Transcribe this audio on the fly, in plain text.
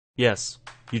Yes,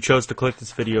 you chose to click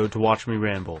this video to watch me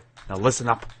ramble. Now listen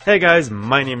up. Hey guys,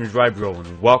 my name is Rybro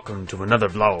and welcome to another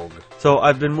vlog. So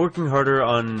I've been working harder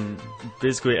on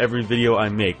basically every video I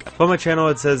make. On my channel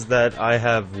it says that I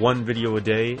have one video a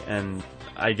day, and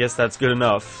I guess that's good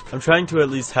enough. I'm trying to at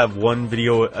least have one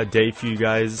video a day for you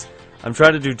guys. I'm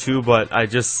trying to do two, but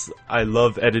I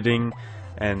love editing,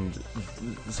 and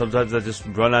sometimes I just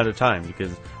run out of time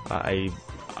because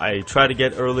I try to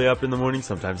get early up in the morning.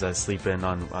 Sometimes I sleep in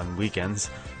on weekends,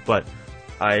 but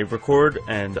I record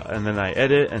and then I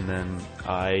edit, and then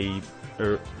I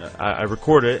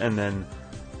record it, and then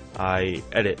I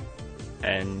edit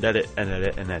and edit and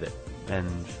edit and edit,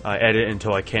 and I edit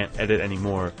until I can't edit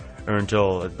anymore, or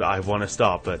until I want to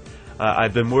stop. But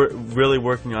I've been really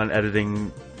working on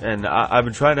editing, and I've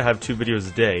been trying to have 2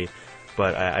 videos a day,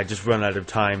 but I just run out of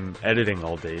time editing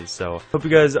all day. So hope you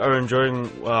guys are enjoying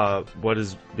what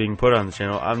is being put on the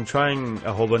channel. I'm trying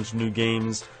a whole bunch of new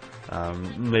games,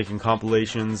 making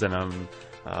compilations, and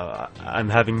I'm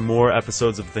having more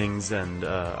episodes of things, and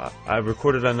I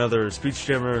recorded another speech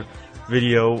jammer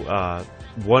video,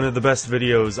 one of the best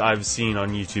videos I've seen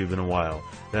on YouTube in a while.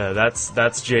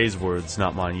 That's Jay's words,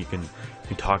 not mine. You can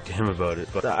talk to him about it,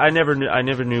 but I never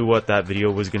knew what that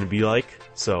video was going to be like,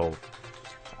 so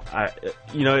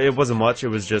it wasn't much. It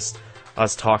was just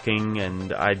us talking,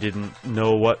 and I didn't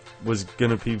know what was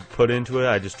gonna be put into it.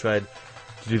 I just tried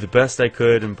to do the best I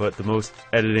could and put the most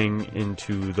editing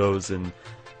into those, and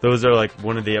those are like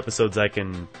one of the episodes I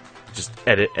can just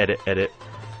edit,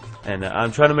 and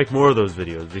I'm trying to make more of those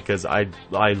videos because I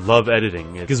love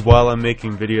editing. Because while I'm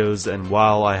making videos and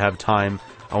while I have time,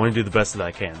 I want to do the best that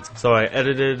I can. So I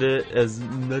edited it as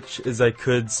much as I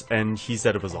could, and he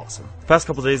said it was awesome. The past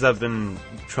couple days I've been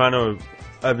trying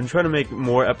to make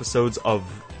more episodes of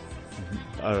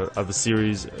a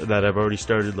series that I've already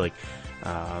started. Like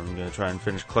I'm gonna try and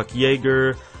finish Cluck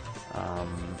Jaeger,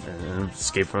 and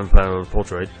Escape from the Planet of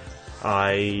Poltroid.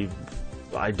 I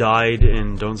died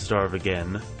in Don't Starve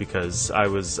again because I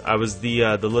was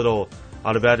the little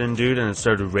Autobaton dude, and it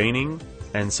started raining,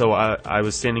 and so I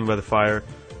was standing by the fire.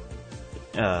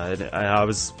 I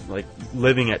was like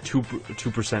living at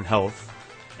 2% health,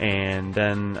 and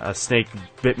then a snake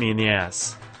bit me in the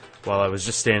ass while I was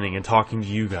just standing and talking to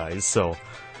you guys. So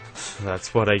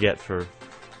that's what I get for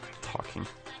talking.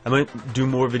 I might do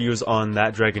more videos on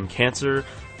that Dragon Cancer.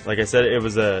 Like I said, it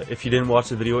was if you didn't watch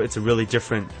the video, it's a really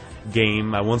different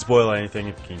game. I won't spoil anything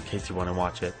in case you want to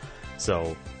watch it.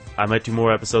 So I might do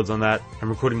more episodes on that. I'm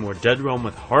recording more Dead Realm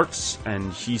with Hearts,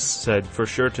 and he said for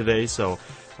sure today, so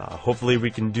hopefully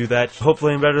we can do that.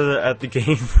 Hopefully I'm better at the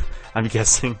game. I'm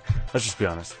guessing. Let's just be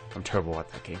honest. I'm terrible at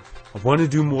that game. I want to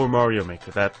do more Mario Maker.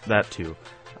 That too.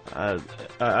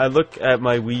 I look at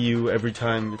my Wii U every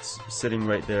time it's sitting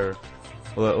right there.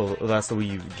 Well, that's the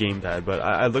Wii U gamepad, but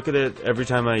I look at it every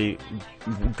time I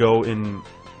go in,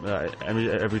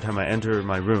 every time I enter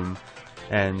my room,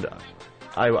 and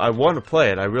I want to play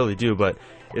it, I really do, but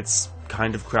it's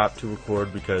kind of crap to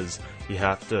record because you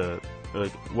have to,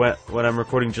 like, when I'm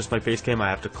recording just my face cam, I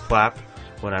have to clap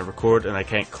when I record, and I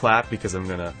can't clap because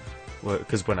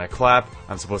because when I clap,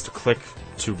 I'm supposed to click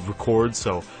to record,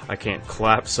 so I can't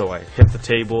clap, so I hit the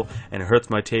table, and it hurts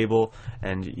my table,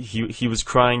 and he was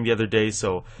crying the other day,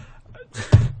 so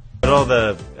all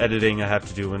the editing I have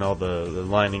to do and all the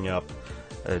lining up,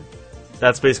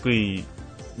 that's basically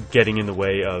getting in the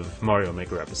way of Mario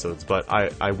Maker episodes, but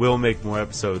I will make more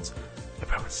episodes, I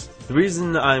promise. The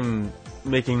reason I'm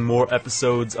making more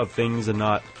episodes of things and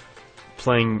not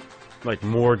playing like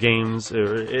more games,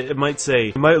 or it might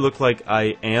look like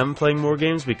I am playing more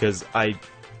games because I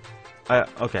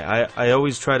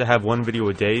always try to have one video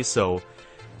a day, so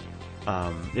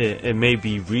it may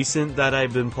be recent that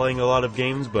I've been playing a lot of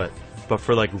games, but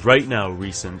for like right now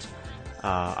recent,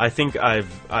 I think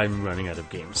I'm running out of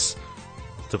games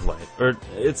to play. Or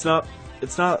it's not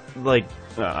like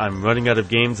I'm running out of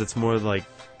games, it's more like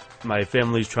my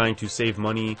family's trying to save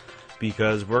money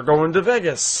because we're going to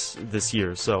Vegas this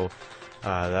year, so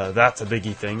that's a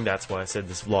biggie thing. That's why I said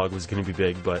this vlog was going to be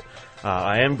big, but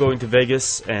I am going to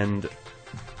Vegas, and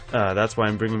that's why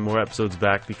I'm bringing more episodes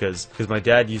back, because my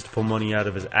dad used to pull money out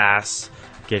of his ass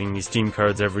getting these Steam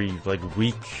cards every like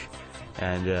week,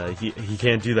 and he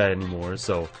can't do that anymore,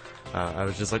 so I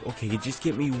was just like, okay, just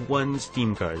get me one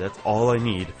Steam card, that's all I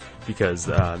need, because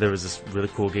there was this really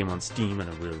cool game on Steam and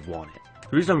I really want it.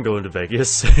 The reason I'm going to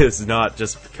Vegas is not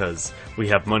just because we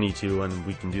have money to and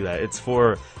we can do that. It's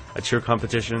for a cheer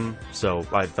competition, so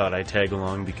I thought I'd tag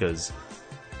along because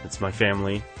it's my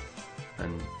family,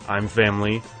 and I'm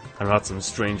family. I'm not some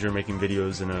stranger making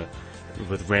videos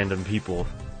with random people,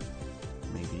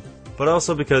 maybe. But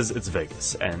also because it's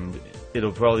Vegas, and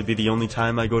it'll probably be the only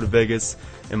time I go to Vegas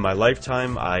in my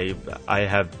lifetime. I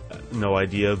have no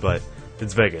idea, but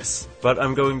it's Vegas. But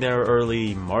I'm going there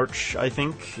early March, I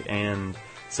think, and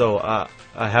so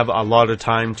I have a lot of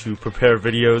time to prepare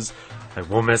videos. I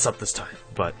won't mess up this time,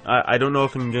 but I don't know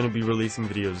if I'm going to be releasing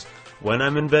videos when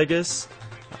I'm in Vegas.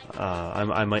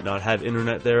 I might not have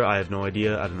internet there. I have no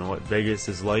idea. I don't know what Vegas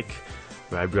is like.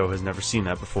 Rybro has never seen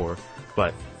that before,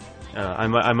 but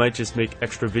I might just make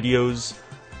extra videos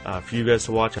for you guys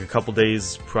to watch. A couple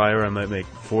days prior, I might make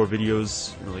 4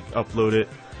 videos, like upload it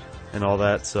and all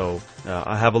that. So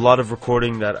I have a lot of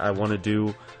recording that I want to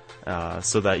do,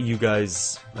 so that you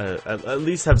guys at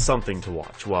least have something to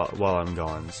watch while I'm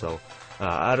gone. So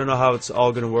I don't know how it's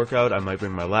all gonna work out. I might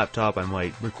bring my laptop. I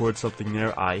might record something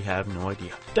there. I have no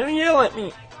idea. Don't yell at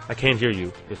me! I can't hear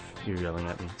you if you're yelling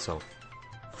at me. So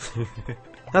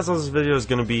that's what this video is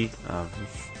gonna be.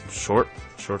 Short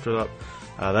it up.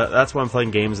 That's why I'm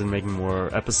playing games and making more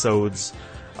episodes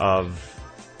of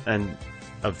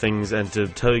things, and to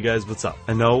tell you guys what's up.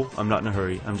 I know I'm not in a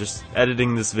hurry. I'm just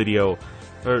editing this video,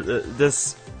 or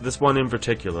this one in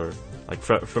particular. Like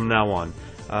from now on,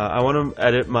 I want to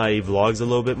edit my vlogs a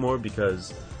little bit more,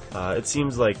 because it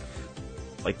seems like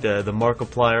the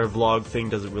Markiplier vlog thing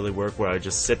doesn't really work, where I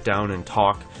just sit down and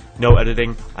talk, no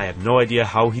editing. I have no idea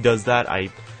how he does that. I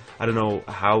don't know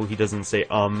how he doesn't say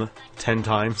 10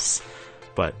 times,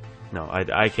 but no,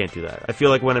 I can't do that. I feel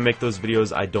like when I make those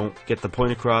videos, I don't get the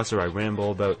point across, or I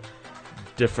ramble about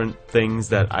different things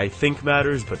that I think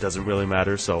matters, but doesn't really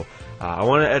matter. So I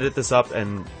want to edit this up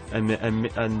and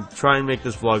try and make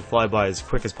this vlog fly by as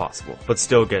quick as possible, but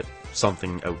still get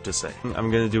something out to say. I'm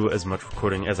gonna do as much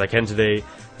recording as I can today.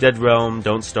 Dead Realm,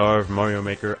 Don't Starve, Mario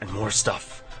Maker, and more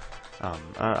stuff.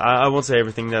 I won't say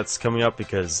everything that's coming up,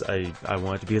 because I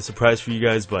want it to be a surprise for you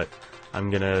guys, but I'm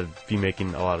gonna be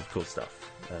making a lot of cool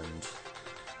stuff, and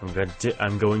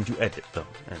I'm going to edit them,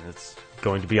 and it's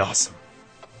going to be awesome,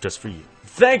 just for you.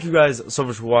 Thank you guys so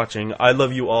much for watching. I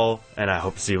love you all, and I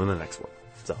hope to see you in the next one.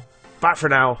 So, bye for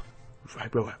now.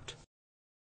 Rybro out.